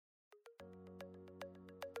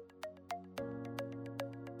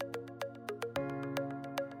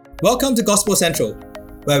Welcome to Gospel Central,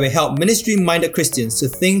 where we help ministry-minded Christians to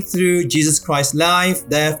think through Jesus Christ's life,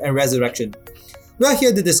 death, and resurrection. We are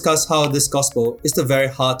here to discuss how this gospel is the very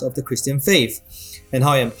heart of the Christian faith and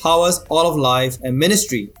how it empowers all of life and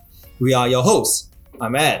ministry. We are your hosts.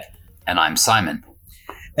 I'm Ed. And I'm Simon.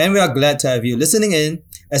 And we are glad to have you listening in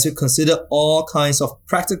as we consider all kinds of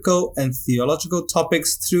practical and theological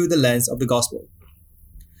topics through the lens of the gospel.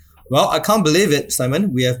 Well, I can't believe it,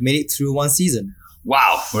 Simon. We have made it through one season.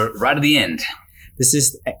 Wow, we're right at the end. This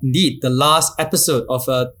is indeed the last episode of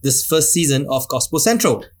this first season of Gospel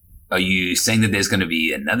Central. Are you saying that there's going to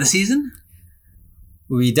be another season?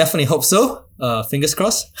 We definitely hope so. Fingers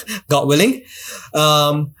crossed, God willing.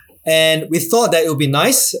 And we thought that it would be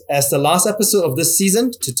nice as the last episode of this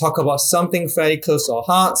season to talk about something fairly close to our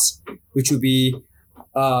hearts, which would be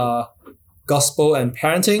gospel and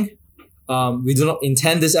parenting. We do not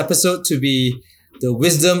intend this episode to be the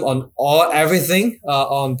wisdom on everything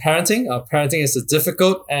on parenting. Parenting is a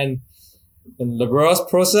difficult and laborious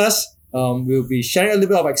process. We'll be sharing a little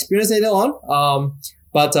bit of experience later on.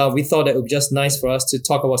 But we thought that it would be just nice for us to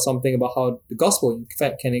talk about something about how the gospel, in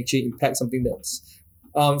fact, can actually impact something that's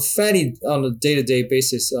fairly on a day-to-day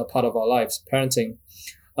basis part of our lives, parenting.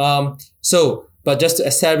 But just to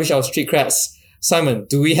establish our street creds, Simon,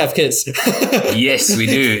 do we have kids? Yes, we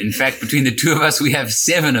do. In fact, between the two of us, we have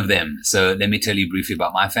 7 of them. So let me tell you briefly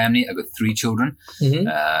about my family. I've got 3 children. Mm-hmm.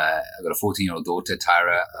 I've got a 14-year-old daughter,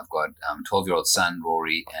 Tyra. I've got a 12-year-old son,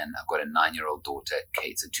 Rory. And I've got a 9-year-old daughter,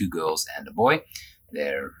 Kate. So 2 girls and a boy.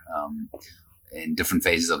 They're in different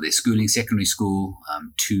phases of their schooling, secondary school,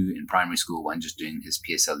 2 in primary school, 1 just doing his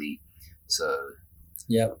PSLE. So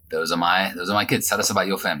yep. Those are my kids. Tell us about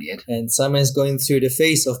your family, Ed. And Simon is going through the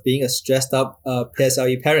phase of being a stressed up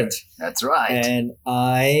PSLE parent. That's right. And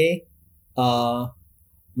my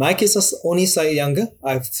kids are only slightly younger.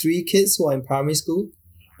 I have 3 kids who are in primary school.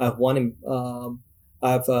 I have one in,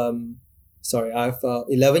 I have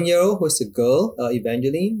 11-year-old who is a girl,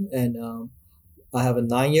 Evangeline, and I have a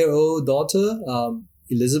 9-year-old daughter,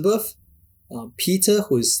 Elizabeth, Peter,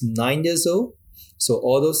 who is 9 years old. So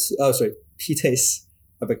all those, Peter is,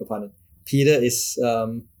 I beg your pardon. Peter is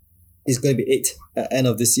going to be 8 at the end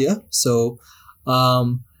of this year. So,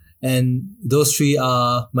 and those 3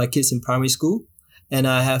 are my kids in primary school. And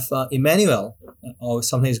I have Emmanuel, or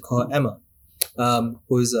sometimes call her Emma,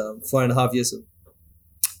 who is 4.5 years old.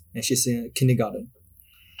 And she's in kindergarten.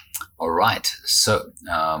 All right. So,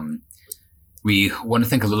 we want to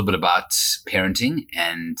think a little bit about parenting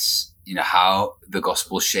and, how the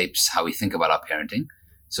gospel shapes how we think about our parenting.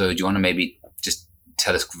 So do you want to maybe just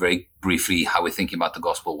tell us very briefly how we're thinking about the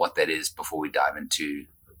gospel, what that is, before we dive into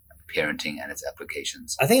parenting and its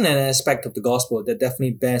applications? I think an aspect of the gospel that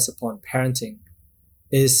definitely bears upon parenting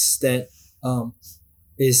is that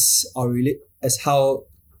as how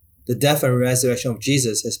the death and resurrection of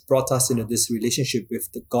Jesus has brought us into this relationship with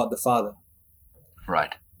God the Father.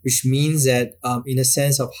 Right. Which means that in a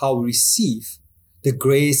sense of how we receive the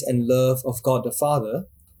grace and love of God the Father,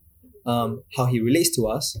 how He relates to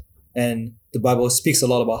us. And the Bible speaks a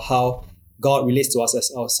lot about how God relates to us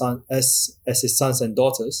as our son, as His sons and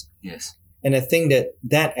daughters. Yes. And I think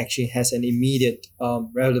that actually has an immediate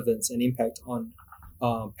relevance and impact on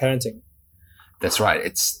parenting. That's right.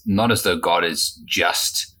 It's not as though God is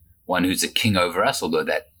just one who's a king over us, although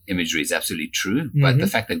that imagery is absolutely true. Mm-hmm. But the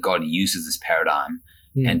fact that God uses this paradigm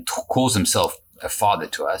and calls Himself a father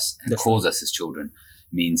to us and calls us His children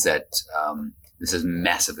means that this has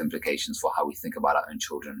massive implications for how we think about our own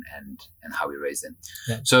children and how we raise them.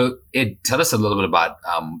 Yeah. So, Ed, tell us a little bit about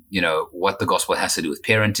what the gospel has to do with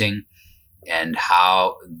parenting and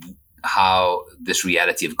how this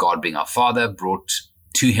reality of God being our Father brought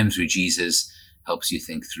to Him through Jesus helps you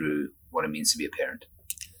think through what it means to be a parent.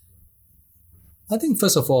 I think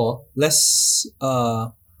first of all, let's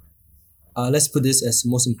put this as the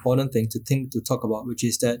most important thing to talk about, which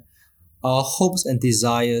is that our hopes and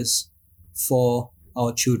desires for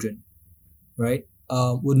our children, right,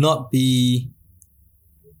 would not be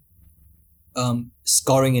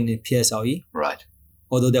scoring in the PSLE, right?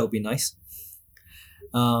 Although that would be nice.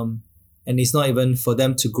 And it's not even for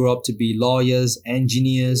them to grow up to be lawyers,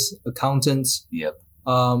 engineers, accountants. Yep.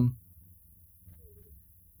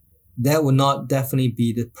 That would not definitely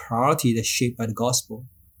be the priority that's shaped by the gospel.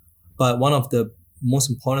 But one of the most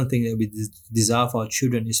important things that we desire for our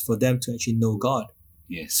children is for them to actually know God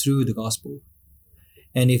through the gospel.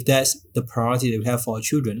 And if that's the priority that we have for our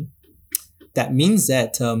children, that means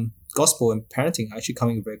that gospel and parenting are actually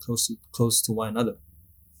coming very close to one another.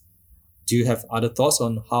 Do you have other thoughts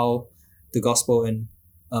on how the gospel and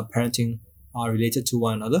parenting are related to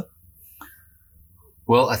one another?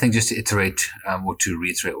 Well, I think just to iterate or to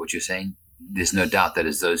reiterate what you're saying, there's no doubt that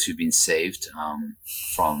as those who've been saved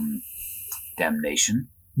from damnation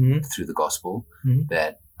through the gospel,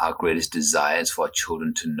 that our greatest desire is for our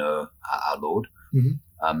children to know our Lord,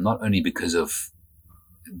 not only because of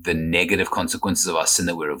the negative consequences of our sin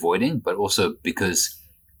that we're avoiding, but also because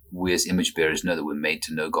we as image bearers know that we're made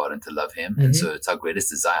to know God and to love Him. And so it's our greatest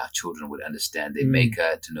desire our children would understand their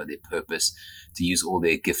Maker, to know their purpose, to use all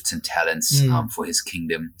their gifts and talents for His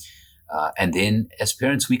kingdom. And then as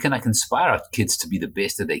parents, we can inspire our kids to be the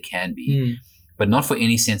best that they can be, but not for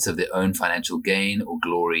any sense of their own financial gain or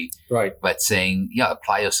glory, right? But saying,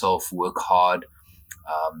 apply yourself, work hard,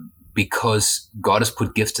 because God has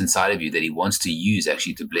put gifts inside of you that He wants to use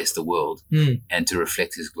actually to bless the world and to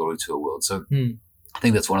reflect His glory to a world. So I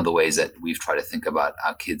think that's one of the ways that we've tried to think about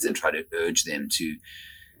our kids and try to urge them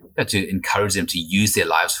to encourage them to use their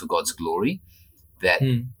lives for God's glory. That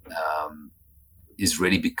is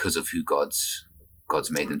really because of who God's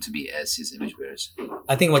made them to be as His image bearers.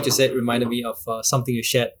 I think what you said reminded me of something you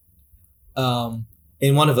shared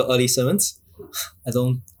in one of the early sermons.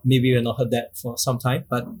 Maybe you've not heard that for some time,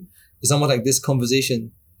 but it's almost like this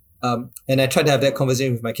conversation. And I try to have that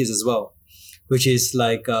conversation with my kids as well, which is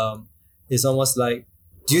like, it's almost like,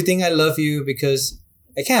 do you think I love you? Because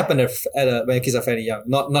it can happen when kids are fairly young,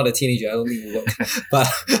 not a teenager. I don't think it will work, but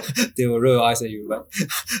they will roll eyes at you.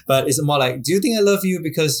 But it's more like, do you think I love you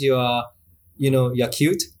because you're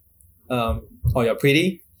cute, or you're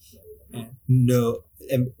pretty? No,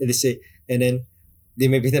 and they say, and then they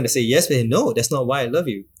may pretend to say yes, but no, that's not why I love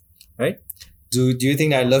you, right? Do you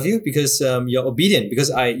think that I love you because you're obedient, because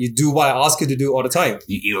you do what I ask you to do all the time?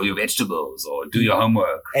 You eat all your vegetables or do your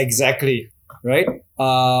homework. Exactly, right?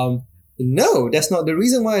 No, that's not the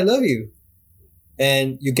reason why I love you.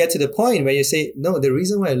 And you get to the point where you say, no, the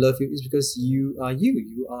reason why I love you is because you are you.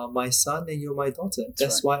 You are my son and you're my daughter.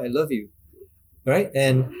 That's right. Why I love you, right?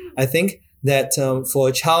 And I think that for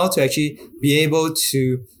a child to actually be able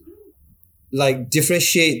to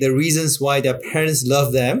differentiate the reasons why their parents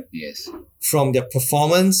love them, yes, from their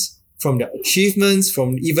performance, from their achievements,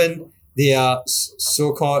 from even their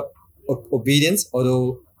so-called obedience,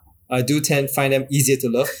 although I do find them easier to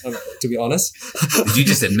love, to be honest. Did you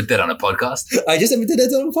just admit that on a podcast? I just admitted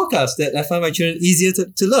that on a podcast, that I find my children easier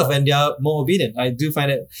to love and they are more obedient. I do find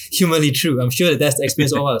it humanly true. I'm sure that's the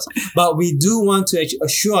experience of all of us. But we do want to actually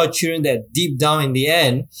assure our children that deep down in the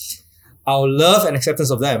end, our love and acceptance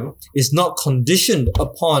of them is not conditioned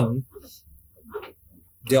upon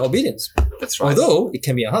their obedience. That's right. Although it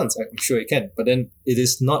can be enhanced, I'm sure it can, but then it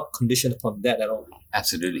is not conditioned upon that at all.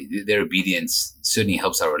 Absolutely. Their obedience certainly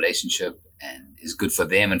helps our relationship and is good for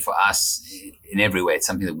them and for us in every way. It's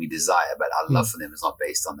something that we desire, but our love for them is not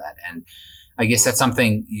based on that. And I guess that's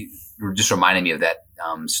something, you just reminded me of that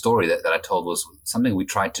story that I told, was something we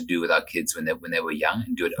tried to do with our kids when they were young,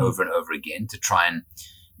 and do it over and over again to try and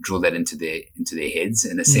draw that into their heads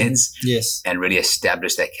in a sense. Yes. And really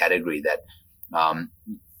establish that category that,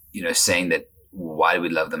 saying that why do we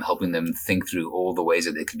love them, helping them think through all the ways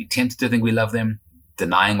that they could be tempted to think we love them,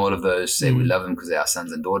 denying all of those, say we love them because they are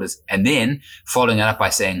sons and daughters, and then following it up by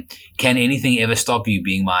saying, can anything ever stop you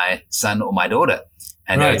being my son or my daughter?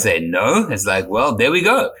 And they would say, no. It's like, well, there we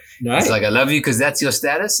go. Right. It's like, I love you because that's your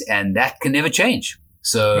status and that can never change.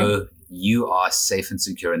 So you are safe and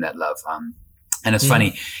secure in that love. And it's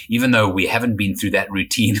funny, even though we haven't been through that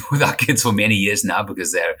routine with our kids for many years now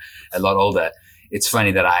because they're a lot older, it's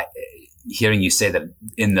funny that hearing you say that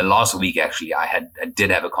in the last week, actually, I did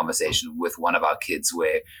have a conversation with one of our kids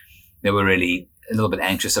where they were really a little bit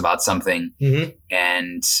anxious about something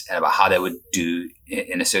and about how they would do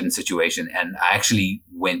in a certain situation. And I actually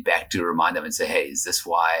went back to remind them and say, hey, is this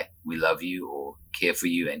why we love you or care for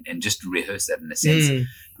you? And just rehearse that in a sense,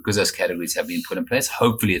 because those categories have been put in place.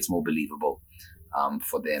 Hopefully it's more believable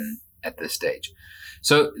for them at this stage.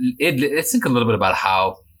 So let's think a little bit about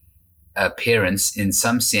how parents, in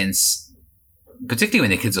some sense, particularly when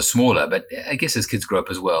their kids are smaller, but I guess as kids grow up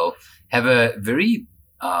as well, have a very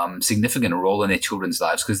significant role in their children's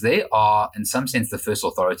lives, because they are, in some sense, the first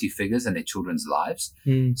authority figures in their children's lives.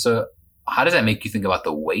 So how does that make you think about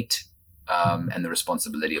the weight and the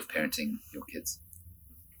responsibility of parenting your kids?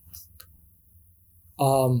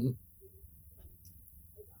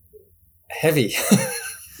 Heavy.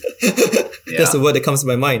 That's the word that comes to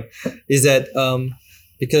my mind. Is that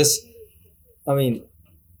because, I mean,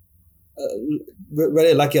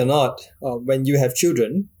 whether lucky or not, when you have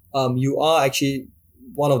children, you are actually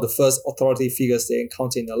one of the first authority figures they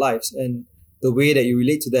encounter in their lives, and the way that you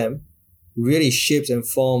relate to them really shapes and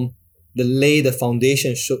lay the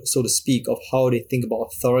foundation, so to speak, of how they think about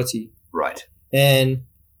authority. Right. And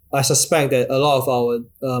I suspect that a lot of our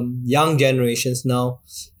young generations now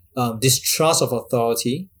distrust of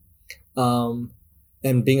authority,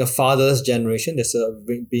 and being a father's generation, that's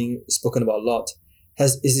being spoken about a lot,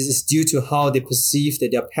 is due to how they perceive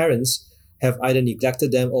that their parents have either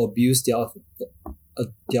neglected them or abused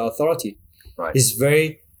their authority. Right.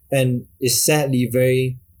 It's sadly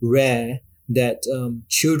very rare that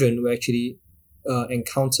children will actually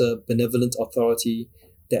encounter benevolent authority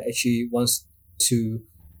that actually wants to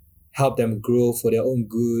help them grow for their own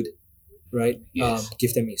good, right? Yes.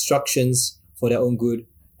 Give them instructions for their own good,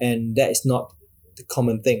 and that is not the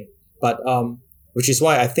common thing. But which is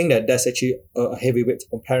why I think that that's actually a heavy weight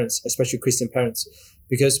on parents, especially Christian parents,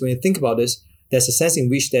 because when you think about this, there's a sense in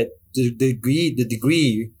which that the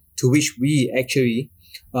degree to which we actually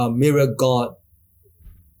mirror God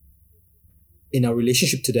in our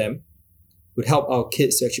relationship to them would help our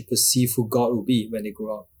kids to actually perceive who God will be when they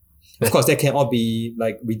grow up. Of course, they can all be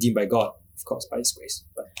like redeemed by God, of course, by His grace.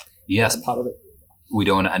 But that's part of it. We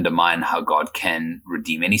don't want to undermine how God can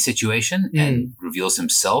redeem any situation and reveals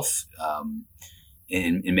Himself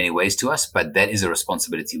in many ways to us, but that is a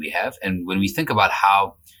responsibility we have. And when we think about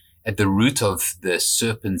how at the root of the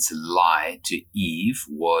serpent's lie to Eve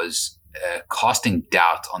was casting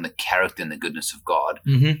doubt on the character and the goodness of God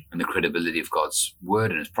and the credibility of God's word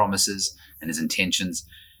and His promises and His intentions,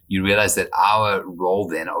 you realize that our role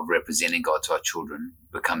then of representing God to our children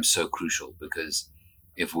becomes so crucial, because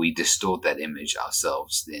if we distort that image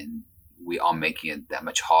ourselves, then we are making it that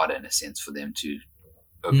much harder in a sense for them to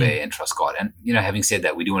obey and trust God. And, having said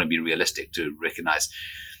that, we do want to be realistic to recognize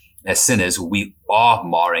as sinners, we are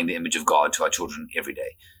marring the image of God to our children every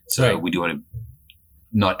day. So we do want to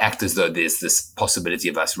not act as though there's this possibility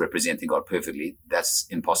of us representing God perfectly. That's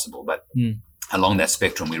impossible. But along that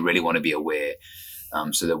spectrum, we really want to be aware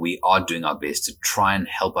so that we are doing our best to try and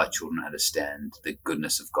help our children understand the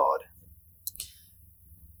goodness of God.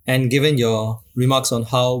 And given your remarks on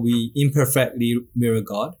how we imperfectly mirror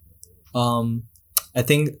God, I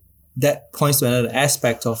think that points to another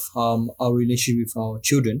aspect of our relationship with our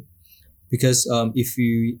children. Because if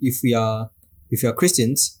we are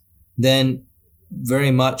Christians, then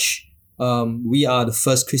very much we are the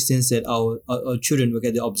first Christians that our children will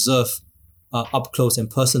get to observe up close and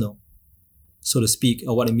personal, so to speak,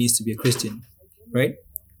 what it means to be a Christian, right?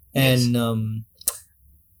 Yes. And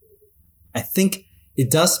I think it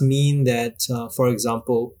does mean that, for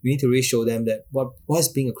example, we need to really show them that what is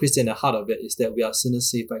being a Christian at the heart of it is that we are sinners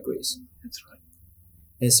saved by grace. That's right.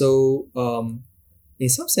 And so, in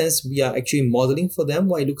some sense, we are actually modeling for them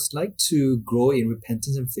what it looks like to grow in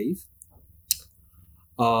repentance and faith.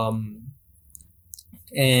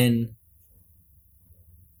 And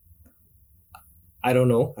I don't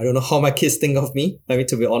know how my kids think of me,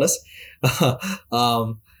 to be honest.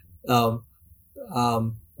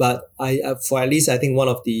 But for at least I think one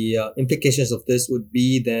of the implications of this would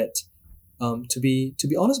be that to be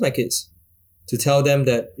honest with my kids, to tell them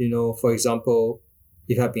that, for example,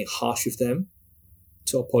 if I've been harsh with them,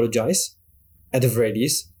 to apologize at the very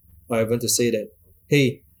least, or even to say that,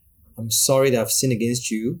 hey, I'm sorry that I've sinned against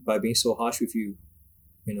you by being so harsh with you.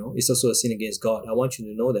 It's also a sin against God. I want you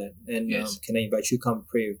to know that. And can I invite you to come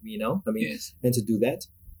pray with me now? And to do that.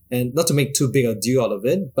 And not to make too big a deal out of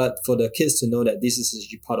it, but for the kids to know that this is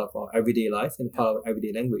actually part of our everyday life and part of our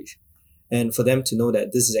everyday language. And for them to know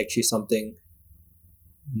that this is actually something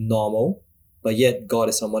normal, but yet God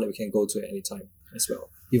is someone that we can go to at any time as well,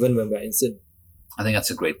 even when we're in sin. I think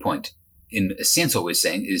that's a great point. In a sense, what we're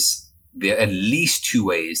saying is there are at least two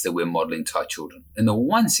ways that we're modeling to our children. In the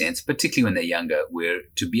one sense, particularly when they're younger, we're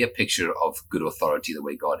to be a picture of good authority the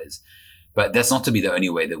way God is. But that's not to be the only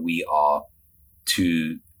way that we are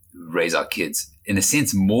to raise our kids. In a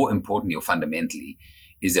sense, more importantly or fundamentally,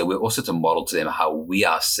 is that we're also to model to them how we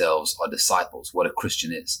ourselves are disciples, what a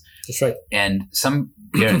Christian is. That's right. And some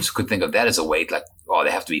parents could think of that as a weight, like, oh,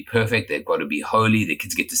 they have to be perfect, they've got to be holy, their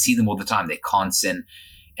kids get to see them all the time, they can't sin.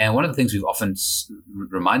 And one of the things we've often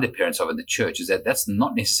reminded parents of in the church is that that's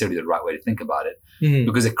not necessarily the right way to think about it.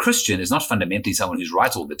 Because a Christian is not fundamentally someone who's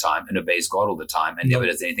right all the time and obeys God all the time and never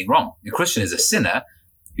does anything wrong. A Christian is a sinner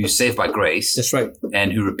who's saved by grace. That's right.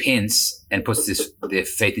 And who repents and puts their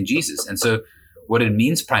faith in Jesus. And so what it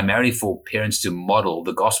means primarily for parents to model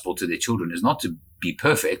the gospel to their children is not to be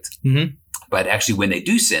perfect, but actually when they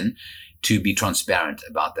do sin, to be transparent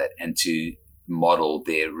about that and to model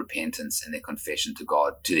their repentance and their confession to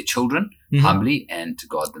God, to their children, humbly, and to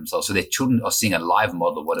God themselves. So their children are seeing a live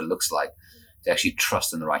model of what it looks like to actually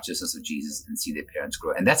trust in the righteousness of Jesus and see their parents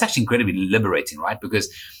grow. And that's actually incredibly liberating, right? Because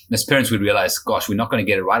as parents, we realize, gosh, we're not going to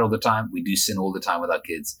get it right all the time. We do sin all the time with our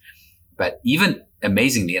kids. But even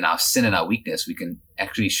amazingly, in our sin and our weakness, we can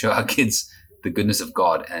actually show our kids the goodness of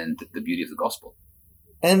God and the beauty of the gospel.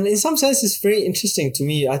 And in some sense, it's very interesting to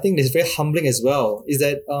me. I think it's very humbling as well, is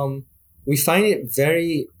that we find it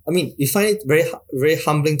very very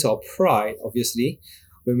humbling to our pride, obviously,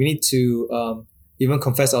 when we need to even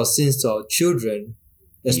confess our sins to our children,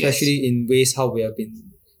 especially in ways how we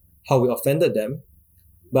offended them.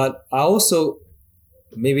 But I also,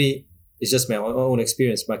 maybe it's just my own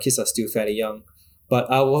experience. My kids are still fairly young, but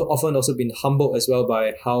I've often also been humbled as well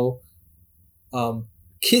by how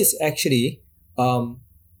kids actually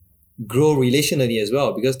grow relationally as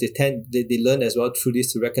well, because they learn as well through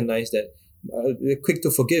this to recognize that they're quick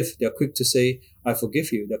to forgive. They're quick to say, "I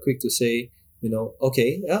forgive you." They're quick to say,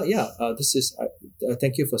 okay, this is.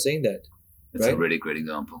 Thank you for saying that. That's a really great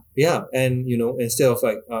example. Yeah, and instead of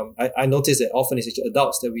I notice that often it's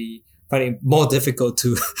adults that we find it more difficult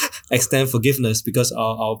to extend forgiveness because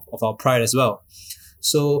of our pride as well.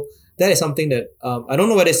 So that is something that I don't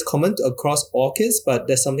know whether it's common across all kids, but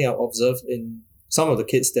that's something I've observed in some of the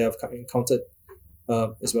kids that I've encountered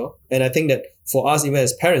as well. And I think that for us, even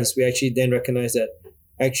as parents, we actually then recognize that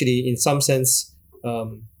actually, in some sense,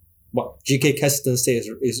 what G.K. Chesterton says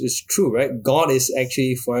is true, right? God is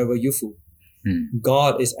actually forever youthful.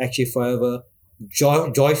 God is actually forever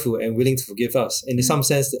joyful and willing to forgive us. And in some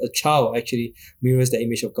sense, a child actually mirrors the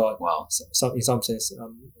image of God. Wow. In some sense,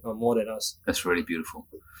 more than us. That's really beautiful.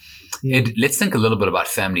 Ed, let's think a little bit about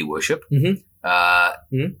family worship.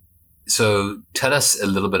 So tell us a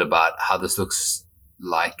little bit about how this looks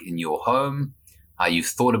like in your home, how you've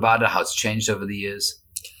thought about it, how it's changed over the years.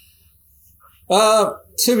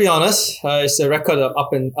 To be honest, it's a record of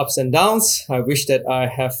ups and downs. I wish that I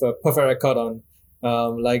have a perfect record on,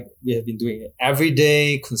 like we have been doing it every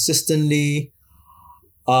day, consistently.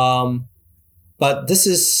 But this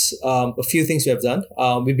is a few things we have done.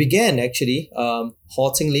 We began actually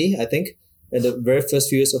haltingly, I think, at the very first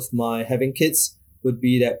few years of my having kids, would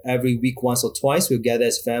be that every week, once or twice, we'll gather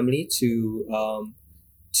as family to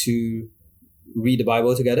read the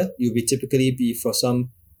Bible together. You'll be typically be for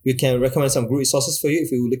some. We can recommend some good resources for you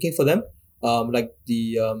if you're looking for them, like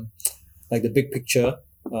the Big Picture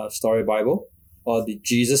Story Bible, or the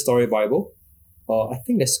Jesus Story Bible, or I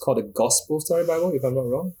think that's called the Gospel Story Bible, if I'm not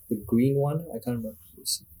wrong. The green one, I can't remember.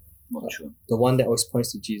 Not sure. The one that always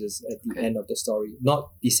points to Jesus at the end of the story,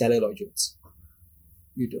 not the Cellular Lloyd Jones.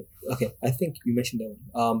 You do. Okay, I think you mentioned that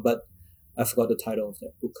one. But I forgot the title of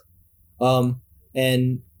that book.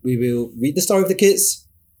 And we will read the story of the kids.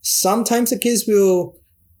 Sometimes the kids will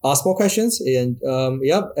ask more questions, and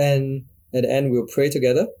and at the end we'll pray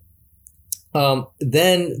together.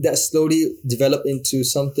 Then that slowly developed into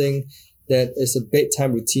something that is a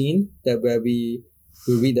bedtime routine, that where we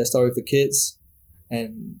read the story of the kids,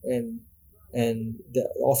 and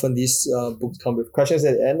often these books come with questions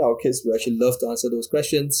at the end. Our kids will actually love to answer those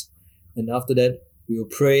questions, and after that we will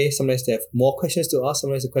pray. Sometimes they have more questions to ask.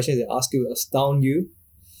 Sometimes the questions they ask you will astound you,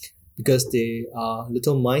 because they are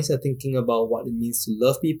little minds are thinking about what it means to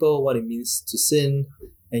love people, what it means to sin,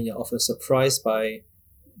 and you're often surprised by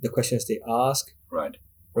the questions they ask. Right.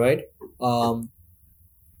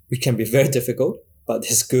 Which can be very difficult, but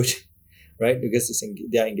it's good, right? Because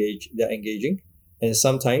they're engaging. And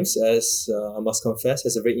sometimes, as I must confess,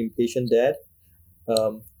 as a very impatient dad,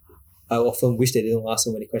 I often wish they didn't ask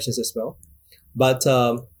so many questions as well. But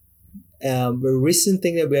a recent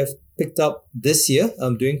thing that we have picked up this year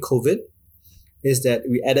during COVID is that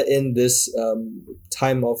we added in this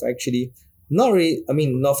time of actually not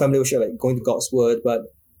family worship like going to God's word, but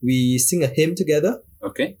we sing a hymn together.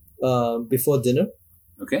 Okay. Before dinner.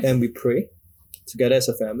 Okay. And we pray together as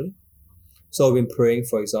a family. So we've been praying,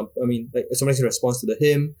 for example, sometimes in response to the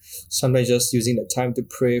hymn, sometimes just using the time to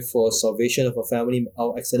pray for salvation of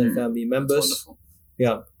our extended family members. That's wonderful.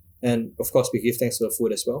 Yeah. And of course we give thanks for the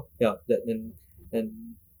food as well. Yeah.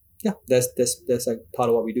 That's like part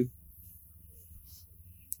of what we do.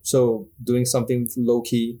 So doing something low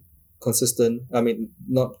key, consistent.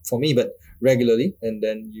 Not for me, but regularly, and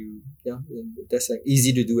then that's like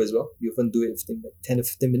easy to do as well. You often do it within like 10 to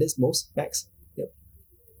 15 minutes, most max. Yep.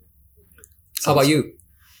 How about you?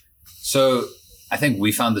 So I think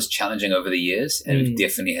we found this challenging over the years, and we've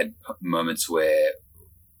definitely had moments where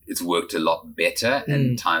it's worked a lot better,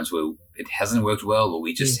 and times where it hasn't worked well, or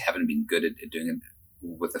we just haven't been good at doing it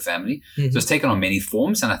with the family. So it's taken on many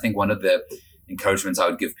forms, and I think one of the encouragements I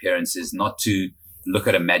would give parents is not to look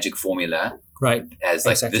at a magic formula, right? As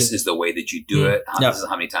like, exactly. This is the way that you do it. This is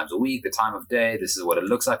how many times a week, the time of day. This is what it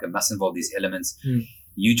looks like. It must involve these elements.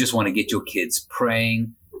 You just want to get your kids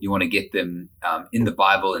praying, You want to get them in the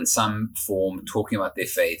Bible in some form, talking about their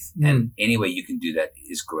faith. And any way you can do that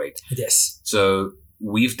is great. Yes. So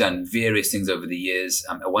we've done various things over the years.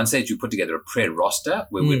 At one stage, we put together a prayer roster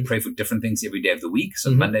where we'd pray for different things every day of the week. So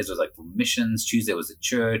Mondays was like for missions. Tuesday was at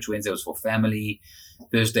church. Wednesday was for family.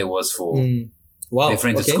 Thursday was for their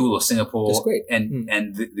friends at school or Singapore. That's great.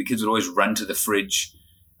 And the kids would always run to the fridge,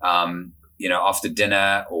 after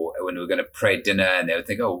dinner or when we were going to pray at dinner, and they would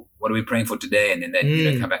think, oh, what are we praying for today? And then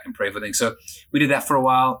they'd come back and pray for things. So we did that for a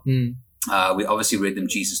while. We obviously read them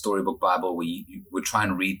Jesus Storybook Bible. We would try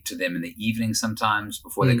and read to them in the evening sometimes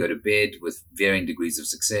before they go to bed with varying degrees of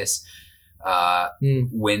success.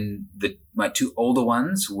 When my two older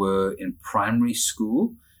ones were in primary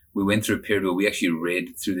school, we went through a period where we actually read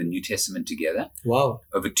through the New Testament together. Wow.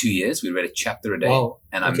 Over 2 years, we read a chapter a day.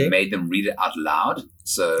 And I made them read it out loud.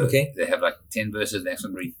 So they have like 10 verses, the next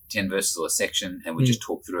one read 10 verses or a section, and we just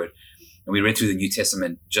talk through it. And we read through the New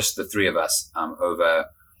Testament, just the three of us, over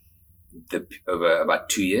about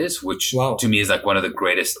 2 years, which to me is like one of the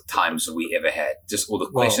greatest times we ever had. Just all the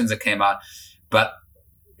questions that came out. But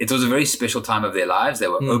it was a very special time of their lives. They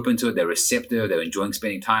were open to it. They were receptive. They were enjoying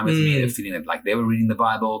spending time with me. They were feeling like they were reading the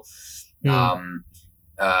Bible.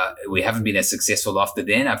 We haven't been as successful after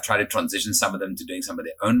then. I've tried to transition some of them to doing some of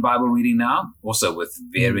their own Bible reading now, also with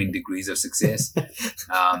varying degrees of success.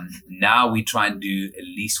 Now we try and do at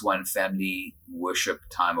least one family worship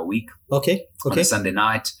time a week. On a Sunday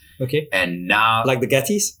night. And now, like the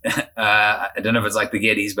Gettys? I don't know if it's like the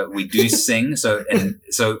Gettys, but we do sing. So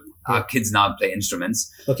our kids now play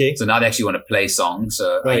instruments. So now they actually want to play songs.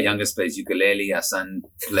 So our youngest plays ukulele. Our son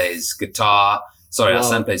plays guitar. Our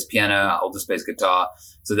son plays piano. Our oldest plays guitar.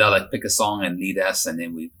 So they'll like pick a song and lead us. And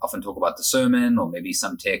then we often talk about the sermon or maybe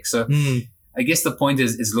some text. So I guess the point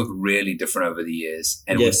is looked really different over the years.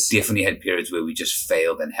 And we've definitely had periods where we just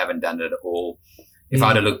failed and haven't done it at all. If I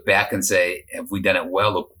were to look back and say, have we done it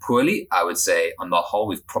well or poorly? I would say on the whole,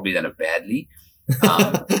 we've probably done it badly.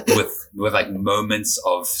 With like moments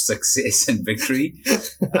of success and victory.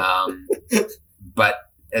 But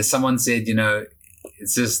as someone said,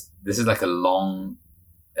 it's just, this is like a long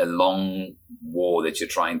war that you're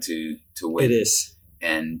trying to win. It is.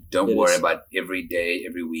 And don't worry about every day,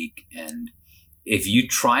 every week. And if you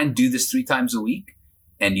try and do this 3 times a week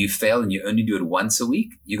and you fail and you only do it once a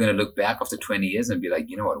week, you're going to look back after 20 years and be like,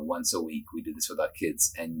 you know what, once a week we did this with our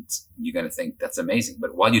kids. And you're going to think that's amazing.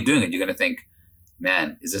 But while you're doing it, you're going to think,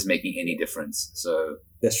 man, is this making any difference? So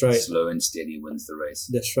that's right. Slow and steady wins the race.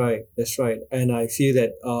 That's right. And I feel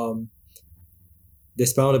that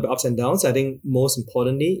despite all the ups and downs, I think most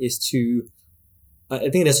importantly is to, I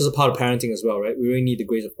think that's also part of parenting as well, right? We really need the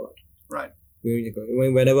grace of God. Right. We really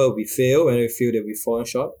need whenever we fail, whenever we feel that we've fallen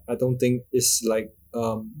short, I don't think it's like,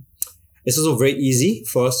 it's also very easy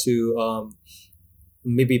for us to,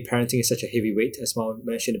 maybe parenting is such a heavy weight, as I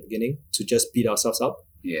mentioned in the beginning, to just beat ourselves up.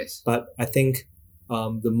 Yes. But I think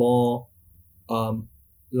the more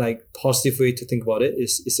positive way to think about it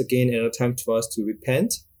is again another time for us to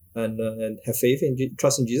repent and have faith and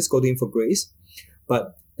trust in Jesus, go to Him for grace.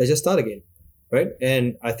 But let's just start again, right?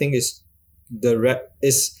 And I think it's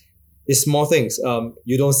small things.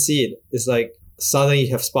 You don't see it. It's like suddenly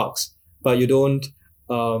you have sparks, but you don't.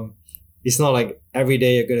 It's not like every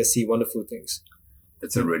day you're gonna see wonderful things.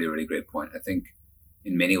 That's a really, really great point. I think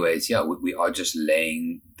in many ways, we are just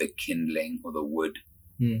laying the kindling or the wood,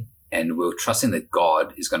 and we're trusting that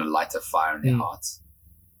God is going to light a fire in their hearts.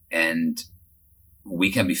 And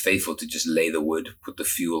we can be faithful to just lay the wood, put the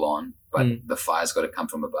fuel on, but the fire's got to come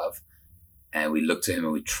from above. And we look to Him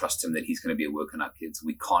and we trust Him that He's going to be at work in our kids.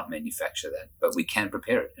 We can't manufacture that, but we can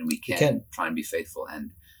prepare it and we can try and be faithful.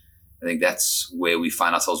 And I think that's where we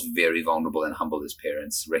find ourselves very vulnerable and humble as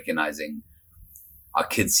parents, recognizing our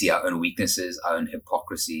kids see our own weaknesses, our own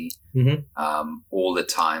hypocrisy all the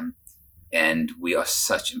time. And we are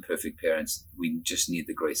such imperfect parents. We just need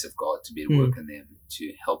the grace of God to be at work in them,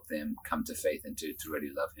 to help them come to faith and to really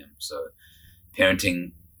love Him. So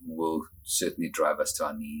parenting will certainly drive us to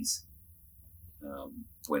our knees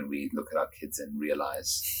when we look at our kids and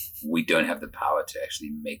realize we don't have the power to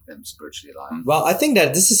actually make them spiritually alive. Well, I think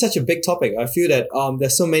that this is such a big topic. I feel that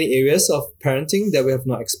there's so many areas of parenting that we have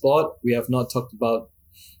not explored. We have not talked about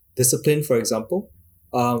discipline, for example.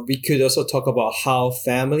 We could also talk about how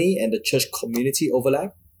family and the church community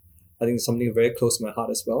overlap. I think it's something very close to my heart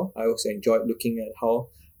as well. I also enjoyed looking at how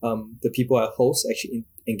the people I host actually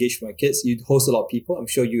engage with my kids. You host a lot of people. I'm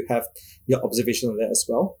sure you have your observation on that as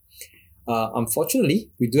well. Unfortunately,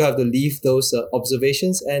 we do have to leave those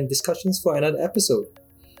observations and discussions for another episode.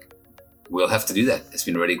 we'll have to do that. It's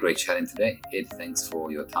been really great chatting today. Ed, thanks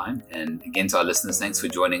for your time. And again, to our listeners, thanks for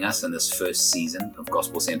joining us in this first season of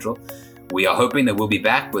Gospel Central. We are hoping that we'll be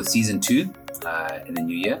back with season 2 in the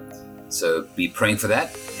new year. So be praying for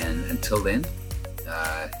that. And until then,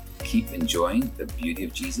 keep enjoying the beauty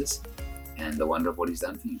of Jesus and the wonder of what he's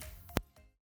done for you.